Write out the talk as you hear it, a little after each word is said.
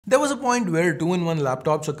There was a point where 2-in-1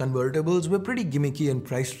 laptops or convertibles were pretty gimmicky and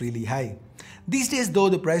priced really high. These days though,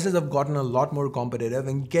 the prices have gotten a lot more competitive,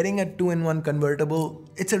 and getting a 2-in-1 convertible,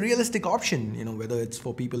 it's a realistic option, whether it's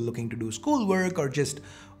for people looking to do schoolwork or just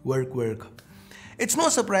work. It's no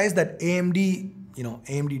surprise that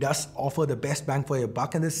AMD does offer the best bang for your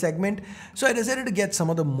buck in this segment, so I decided to get some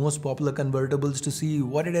of the most popular convertibles to see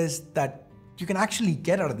what it is that you can actually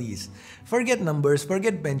get out of these. Forget numbers,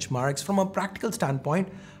 forget benchmarks. From a practical standpoint,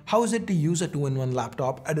 how is it to use a 2-in-1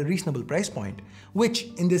 laptop at a reasonable price point, which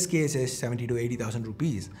in this case is 70 to 80,000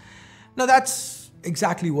 rupees. Now that's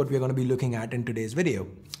exactly what we're going to be looking at in today's video.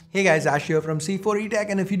 Hey guys, Ash here from C4eTech,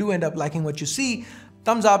 and if you do end up liking what you see,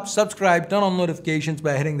 thumbs up, subscribe, turn on notifications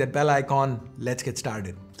by hitting that bell icon. Let's get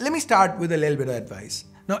started. Let me start with a little bit of advice.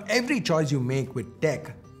 Now, every choice you make with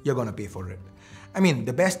tech, you're gonna pay for it. I mean,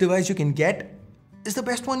 the best device you can get is the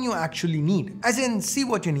best one you actually need. As in, see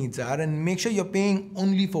what your needs are and make sure you're paying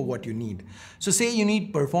only for what you need. So say you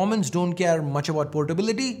need performance, don't care much about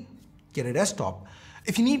portability, get a desktop.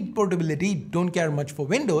 If you need portability, don't care much for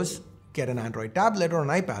Windows, get an Android tablet or an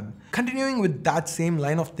iPad. Continuing with that same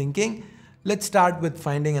line of thinking, let's start with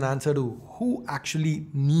finding an answer to who actually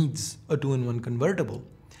needs a 2-in-1 convertible.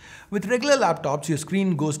 With regular laptops, your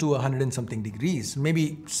screen goes to 100 and something degrees,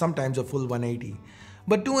 maybe sometimes a full 180.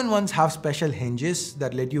 But 2-in-1s have special hinges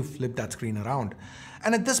that let you flip that screen around.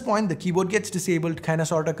 And at this point, the keyboard gets disabled,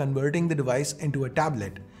 sort of converting the device into a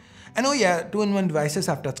tablet. And oh yeah, 2-in-1 devices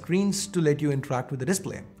have touchscreens to let you interact with the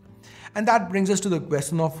display. And that brings us to the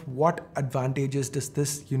question of what advantages does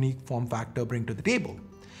this unique form factor bring to the table?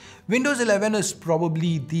 Windows 11 is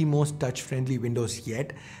probably the most touch-friendly Windows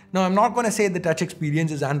yet. Now, I'm not going to say the touch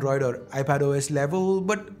experience is Android or iPadOS level,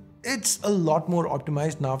 but it's a lot more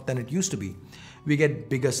optimized now than it used to be. We get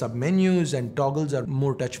bigger submenus and toggles are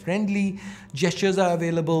more touch-friendly, gestures are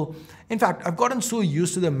available. In fact, I've gotten so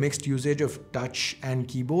used to the mixed usage of touch and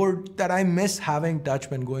keyboard that I miss having touch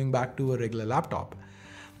when going back to a regular laptop.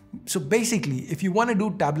 So basically, if you want to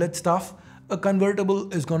do tablet stuff, a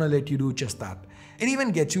convertible is going to let you do just that. It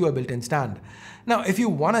even gets you a built-in stand. Now, if you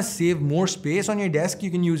want to save more space on your desk,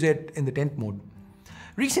 you can use it in the tent mode.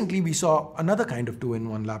 Recently, we saw another kind of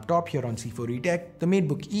 2-in-1 laptop here on C4eTech, the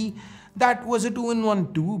MateBook E, that was a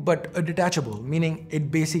 2-in-1 too, but a detachable, meaning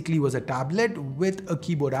it basically was a tablet with a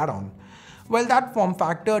keyboard add-on. While that form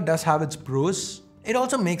factor does have its pros, it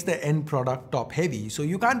also makes the end product top heavy, so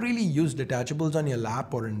you can't really use detachables on your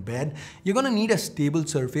lap or in bed. You're going to need a stable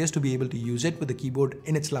surface to be able to use it with the keyboard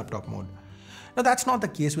in its laptop mode. Now that's not the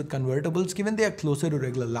case with convertibles. Given they are closer to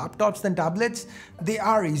regular laptops than tablets, they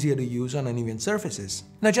are easier to use on uneven surfaces.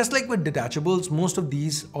 Now just like with detachables, most of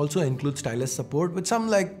these also include stylus support. With some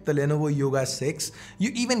like the Lenovo Yoga 6,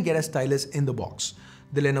 you even get a stylus in the box.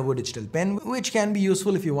 The Lenovo Digital Pen, which can be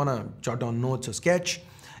useful if you want to jot down notes or sketch.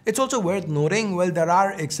 It's also worth noting, while there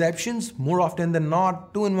are exceptions, more often than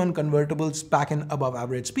not, 2-in-1 convertibles pack in above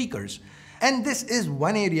average speakers. And this is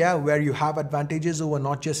one area where you have advantages over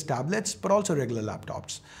not just tablets, but also regular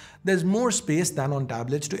laptops. There's more space than on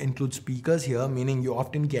tablets to include speakers here, meaning you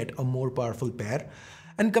often get a more powerful pair.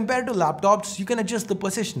 And compared to laptops, you can adjust the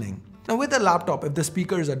positioning. Now with a laptop, if the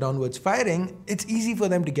speakers are downwards firing, it's easy for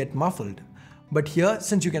them to get muffled. But here,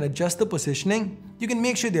 since you can adjust the positioning, you can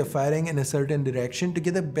make sure they're firing in a certain direction to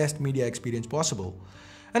get the best media experience possible.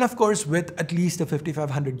 And of course, with at least a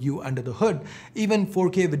 5500U under the hood, even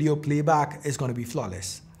 4K video playback is going to be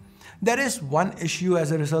flawless. There is one issue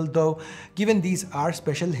as a result though. Given these are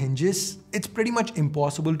special hinges, it's pretty much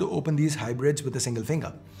impossible to open these hybrids with a single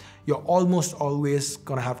finger. You're almost always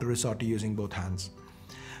going to have to resort to using both hands.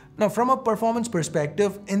 Now, from a performance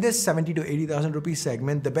perspective, in this 70 to 80,000 rupee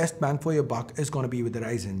segment, the best bang for your buck is going to be with the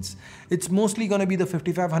Ryzens. It's mostly going to be the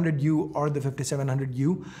 5500U or the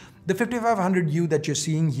 5700U. The 5500U that you're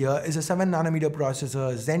seeing here is a 7nm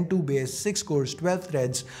processor, Zen 2 base, 6 cores, 12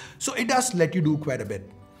 threads, so it does let you do quite a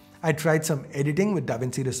bit. I tried some editing with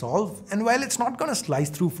DaVinci Resolve, and while it's not gonna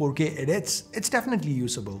slice through 4K edits, it's definitely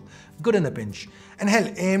usable, good in a pinch. And hell,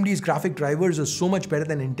 AMD's graphic drivers are so much better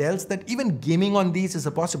than Intel's that even gaming on these is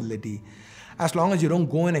a possibility. As long as you don't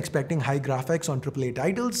go in expecting high graphics on AAA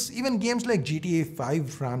titles, even games like GTA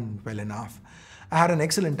 5 run well enough. I had an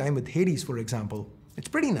excellent time with Hades, for example. It's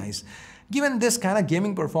pretty nice. Given this kind of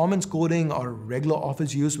gaming performance, coding or regular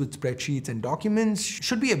office use with spreadsheets and documents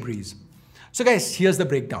should be a breeze. So guys, here's the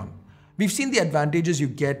breakdown. We've seen the advantages you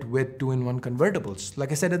get with 2-in-1 convertibles.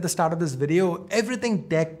 Like I said at the start of this video, everything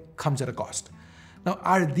tech comes at a cost. Now,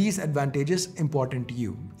 are these advantages important to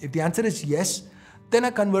you? If the answer is yes, then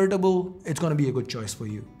a convertible, it's going to be a good choice for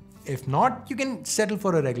you. If not, you can settle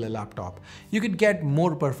for a regular laptop. You could get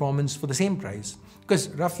more performance for the same price. Because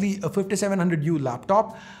roughly a 5700U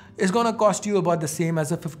laptop is gonna cost you about the same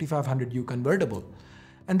as a 5500U convertible.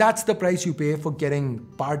 And that's the price you pay for getting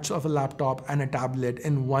parts of a laptop and a tablet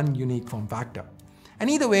in one unique form factor. And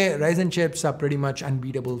either way, Ryzen chips are pretty much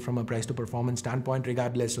unbeatable from a price to performance standpoint,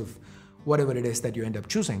 regardless of whatever it is that you end up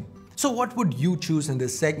choosing. So what would you choose in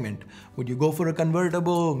this segment? Would you go for a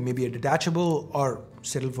convertible, maybe a detachable, or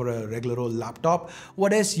settle for a regular old laptop?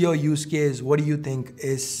 What is your use case? What do you think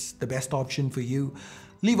is the best option for you?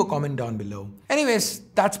 Leave a comment down below. Anyways,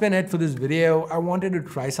 that's been it for this video. I wanted to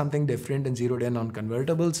try something different and zeroed in on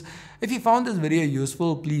convertibles. If you found this video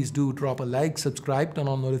useful, please do drop a like, subscribe, turn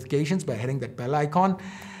on notifications by hitting that bell icon.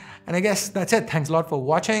 And I guess that's it. Thanks a lot for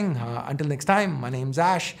watching. Until next time, my name's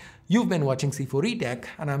Ash. You've been watching C4E Tech,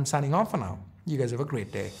 and I'm signing off for now. You guys have a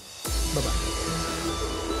great day. Bye-bye.